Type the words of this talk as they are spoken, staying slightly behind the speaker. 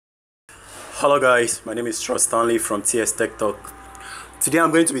Hello guys, my name is Trust Stanley from TS Tech Talk. Today I'm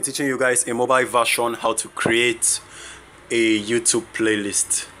going to be teaching you guys a mobile version how to create a YouTube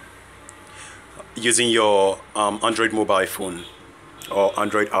playlist using your Android mobile phone or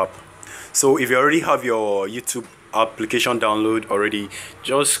Android app. So if you already have your YouTube application download already,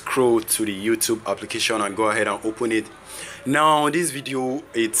 just scroll to the YouTube application and go ahead and open it. Now this video,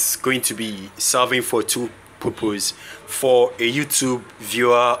 it's going to be serving for two purpose, for a YouTube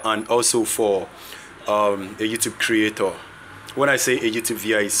viewer and also for a YouTube creator. When I say a YouTube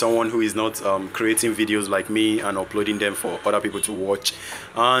viewer, is someone who is not creating videos like me and uploading them for other people to watch,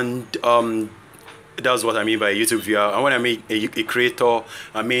 and that's what I mean by a YouTube viewer. And when I mean a creator,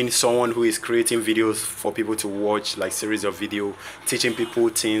 I mean someone who is creating videos for people to watch, like series of video, teaching people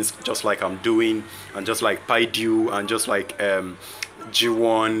things, just like I'm doing, and just like Paidu, and just like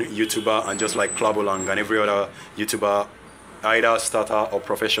G1 YouTuber, and just like Klabolang and every other YouTuber, either starter or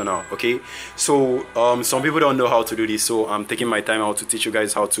professional. Okay, so some people don't know how to do this, so I'm taking my time out to teach you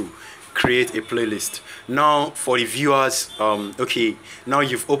guys how to create a playlist. Now for the viewers, okay, now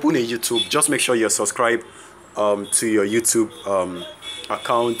you've opened a YouTube, just make sure you're subscribed to your YouTube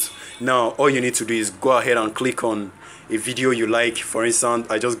account. Now all you need to do is go ahead and click on a video you like. For instance,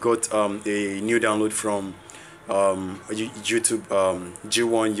 I just got a new download from YouTube,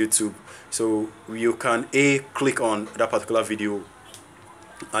 G1 YouTube. So you can click on that particular video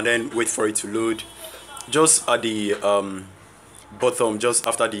and then wait for it to load. Just at the bottom, just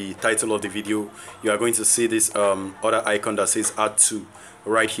after the title of the video, you are going to see this other icon that says add to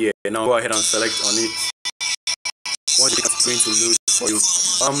right here. Now go ahead and select on it. Once it's going to load for you,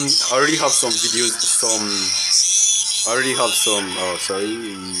 I already have some videos,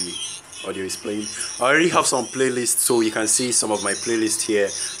 audio is playing. I already have some playlists, so you can see some of my playlists here.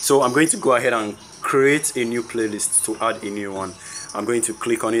 So I'm going to go ahead and create a new playlist to add a new one. I'm going to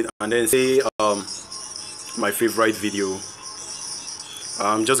click on it and then say my favorite video.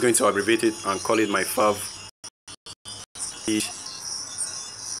 I'm just going to abbreviate it and call it my fav.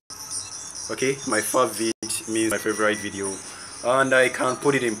 Okay, my fav vid means my favorite video, and I can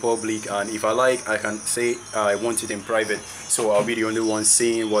put it in public, and if I like, I can say I want it in private, so I'll be the only one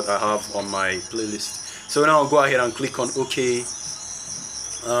seeing what I have on my playlist. So now go ahead and click on OK,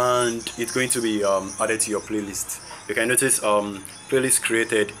 and it's going to be added to your playlist. You can notice playlist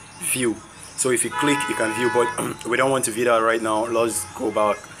created, view. So if you click, you can view, but we don't want to view that right now. Let's go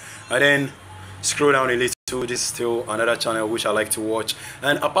back and then scroll down a little. This is still another channel which I like to watch,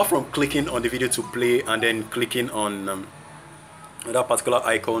 and apart from clicking on the video to play and then clicking on that particular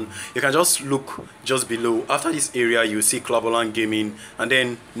icon, you can just look just below. After this area, you see Klabolang Gaming, and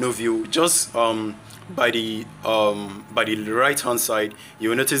then no view. Just by the right hand side, you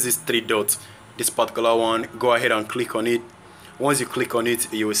will notice these three dots. This particular one, go ahead and click on it. Once you click on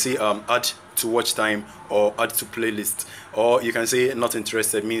it, you will see add to watch time or add to playlist, or you can say not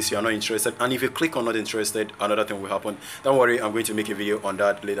interested, means you are not interested. And if you click on not interested, another thing will happen. Don't worry, I'm going to make a video on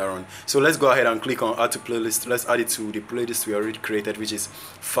that later on. So let's go ahead and click on add to playlist. Let's add it to the playlist we already created, which is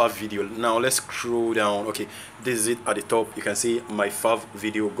fav video. Now let's scroll down. Okay, this is it at the top. You can see my fav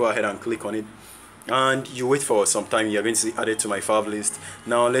video. Go ahead and click on it, and you wait for some time. You're going to see added to my fav list.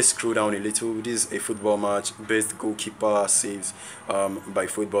 Now let's scroll down a little. This is a football match, best goalkeeper saves by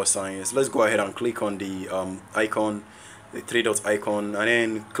Football Science. Let's go ahead and click on the icon, the three dots icon, and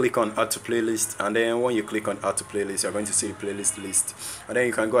then click on add to playlist. And then when you click on add to playlist, you're going to see the playlist list, and then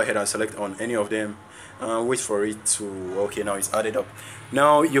you can go ahead and select on any of them and wait for it to, okay, now it's added up.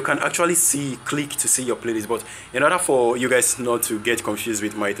 Now you can actually click to see your playlist, but in order for you guys not to get confused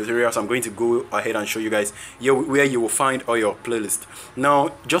with my tutorials, I'm going to go ahead and show you guys where you will find all your playlist.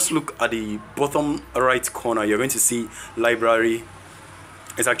 Now just look at the bottom right corner. You're going to see library.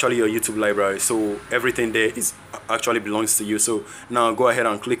 It's actually your YouTube library, so everything there is actually belongs to you. So now go ahead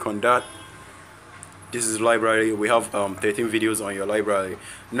and click on that. This is library. We have 13 videos on your library.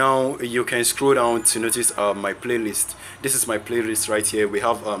 Now you can scroll down to notice my playlist. This is my playlist right here. We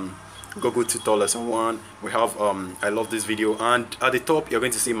have Google Tutorial Lesson 1. We have I love this video, and at the top you're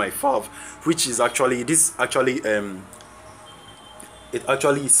going to see my fav, which is actually it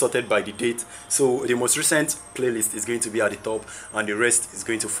actually is sorted by the date. So the most recent playlist is going to be at the top, and the rest is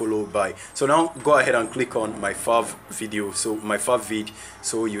going to follow by. So now go ahead and click on my fav video, so my fav vid,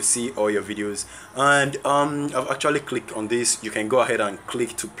 so you see all your videos. And I've actually clicked on this. You can go ahead and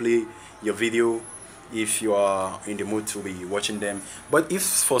click to play your video if you are in the mood to be watching them. But if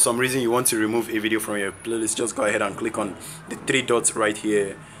for some reason you want to remove a video from your playlist, just go ahead and click on the three dots right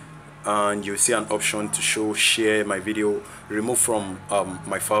here and you see an option to show share my video, remove from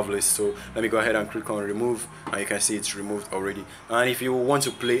my fav list. So let me go ahead and click on remove, and you can see it's removed already. And if you want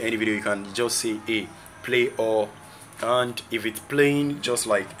to play any video, you can just say a play all, and if it's playing just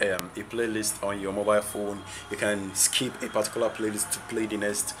like a playlist on your mobile phone, you can skip a particular playlist to play the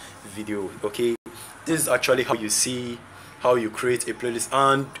next video. Okay, this is actually how you see how you create a playlist.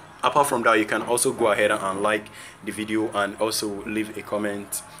 And apart from that, you can also go ahead and like the video and also leave a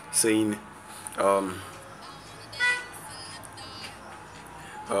comment saying you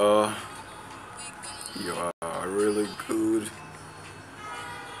are really good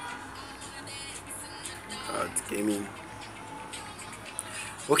at gaming.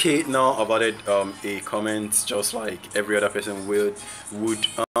 Okay, now I've added a comment just like every other person would,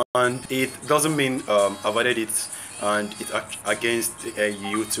 and it doesn't mean I've added it and it's against a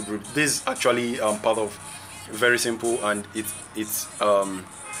YouTube group. This is actually part of very simple, and it's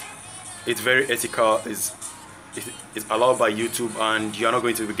very ethical. It's allowed by YouTube, and you're not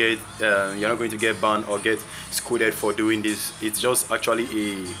going to get banned or get scolded for doing this. It's just actually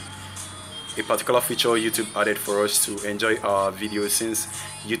a particular feature YouTube added for us to enjoy our videos, since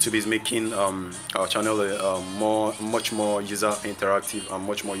YouTube is making our channel much more user interactive and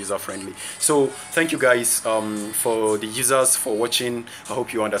much more user friendly. So thank you guys for the users for watching. I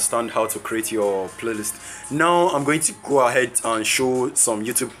hope you understand how to create your playlist. Now I'm going to go ahead and show some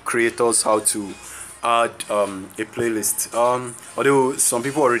YouTube creators how to add a playlist. Although some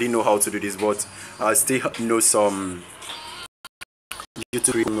people already know how to do this, but I still know some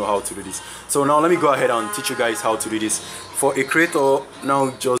YouTube know how to do this. So now let me go ahead and teach you guys how to do this. For a creator,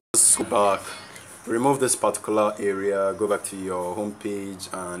 now just go back, remove this particular area, go back to your home page,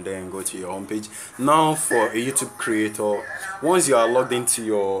 and then go to your home page. Now for a YouTube creator, once you are logged into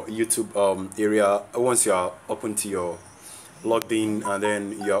your YouTube area, once you are open to your logged in, and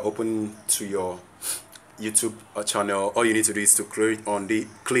then you are open to your YouTube channel, all you need to do is to click on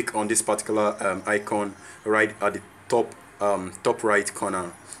this particular icon right at the top right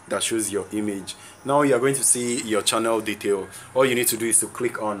corner that shows your image. Now you are going to see your channel detail. All you need to do is to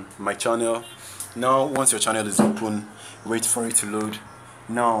click on my channel. Now once your channel is open, wait for it to load.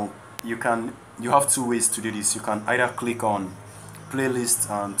 Now you have two ways to do this. You can either click on playlist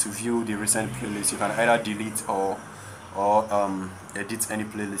and to view the recent playlist. You can either delete or edit any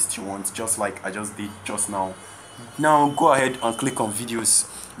playlist you want, just like I just did just now. Now go ahead and click on videos.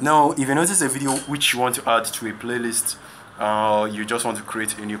 Now if you notice a video which you want to add to a playlist, you just want to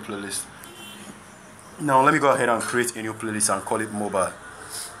create a new playlist. Now let me go ahead and create a new playlist and call it mobile.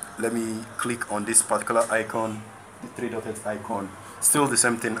 Let me click on this particular icon, the three dotted icon. Still the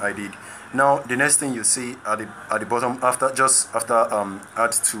same thing I did. Now the next thing you see at the bottom after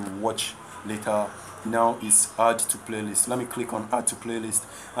add to watch later, now is add to playlist. Let me click on add to playlist,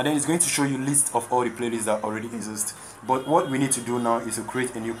 and then it's going to show you list of all the playlists that already exist. But what we need to do now is to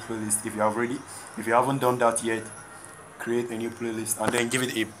create a new playlist. If you haven't done that yet, create a new playlist and then give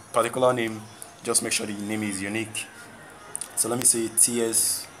it a particular name. Just make sure the name is unique. So let me say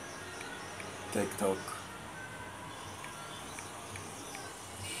TS Tech Talk.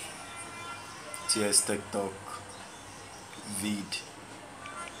 TS Tech Talk vid.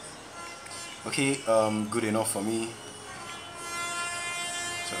 Okay, good enough for me.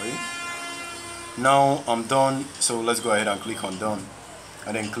 Sorry. Now I'm done, so let's go ahead and click on done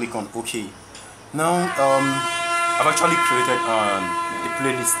and then click on OK. Now I've actually created a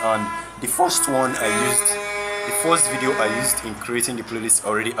playlist, and the first video I used in creating the playlist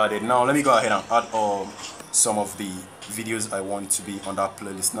already added. Now let me go ahead and add some of the videos I want to be on that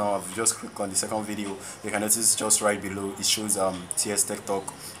playlist. Now I've just clicked on the second video. You can notice just right below it shows TS Tech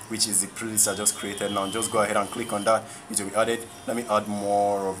Talk, which is the playlist I just created. Now just go ahead and click on that, it will be added. Let me add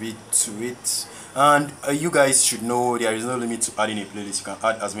more of it to it. And you guys should know there is no limit to adding a playlist. You can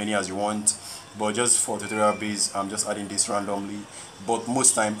add as many as you want, but just for tutorial base I'm just adding this randomly. But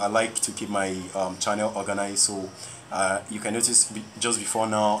most time I like to keep my channel organized, so you can notice just before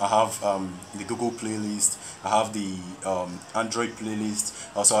now I have the Google playlist, I have the Android playlist,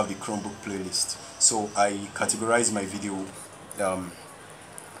 I also have the Chromebook playlist. So I categorize my video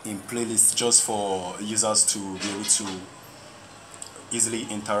in playlists just for users to be able to easily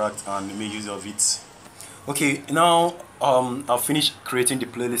interact and make use of it. Okay, now I've finished creating the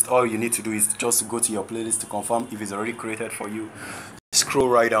playlist. All you need to do is just go to your playlist to confirm if it's already created for you. Scroll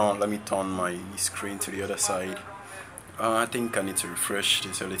right down. Let me turn my screen to the other side. I think I need to refresh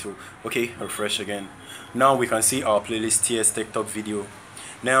this a little. Okay, refresh again. Now we can see our playlist TS TikTok video.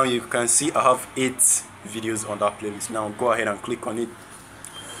 Now you can see I have 8 videos on that playlist. Now go ahead and click on it.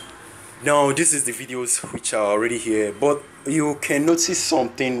 Now this is the videos which are already here, but you can notice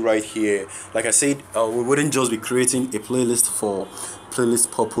something right here. Like I said, we wouldn't just be creating a playlist for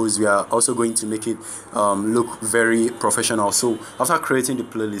playlist purpose. We are also going to make it look very professional. So after creating the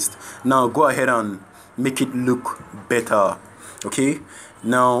playlist, now go ahead and make it look better. Okay,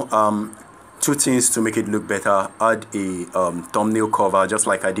 now two things to make it look better: add a thumbnail cover, just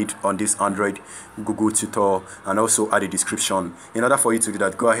like I did on this Android Google tutor, and also add a description. In order for you to do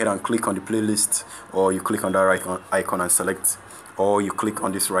that, go ahead and click on the playlist, or you click on that right icon and select, or you click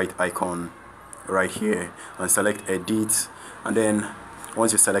on this right icon right here and select edit. And then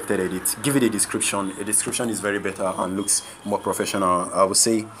once you selected edit, give it a description. A description is very better and looks more professional. I would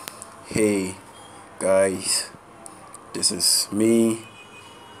say, hey guys, this is me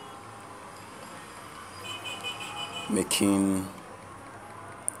making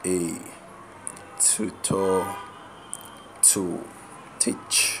a tutor to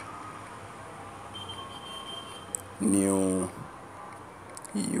teach new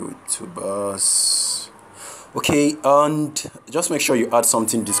YouTubers. Okay, and just make sure you add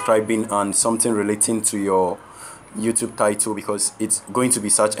something describing and something relating to your YouTube title, because it's going to be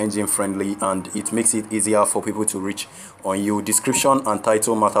search engine friendly and it makes it easier for people to reach on you. Description and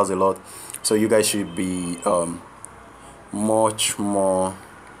title matters a lot, so you guys should be much more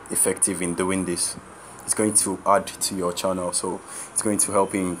effective in doing this. It's going to add to your channel, so it's going to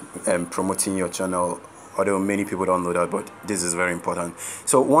help in promoting your channel, although many people don't know that, but this is very important.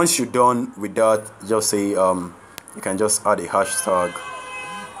 So once you're done with that, just say you can just add a hashtag,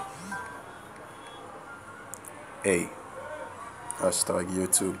 hashtag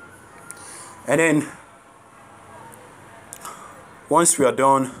YouTube, and then once we are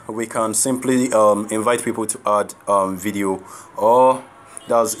done, we can simply invite people to add video, or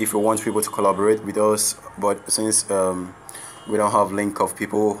that's if you want people to collaborate with us. But since we don't have link of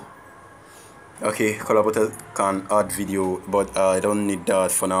people, okay, collaborators can add video, but I don't need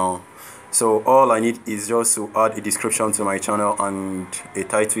that for now. So all I need is just to add a description to my channel, and a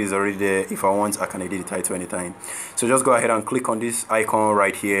title is already there. If I want, I can edit the title anytime. So just go ahead and click on this icon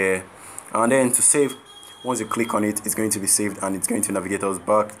right here, and then to save. Once you click on it, it's going to be saved and it's going to navigate us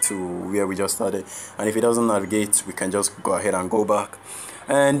back to where we just started. And if it doesn't navigate, we can just go ahead and go back.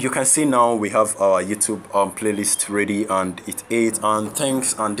 And you can see now we have our YouTube playlist ready, and it ate and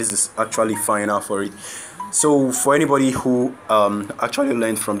thanks, and this is actually final for it. So for anybody who actually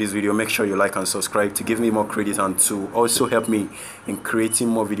learned from this video, make sure you like and subscribe to give me more credit and to also help me in creating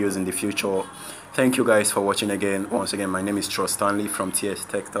more videos in the future. Thank you guys for watching again. Once again, my name is Trust Stanley from TS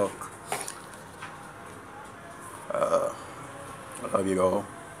Tech Talk. I love you all.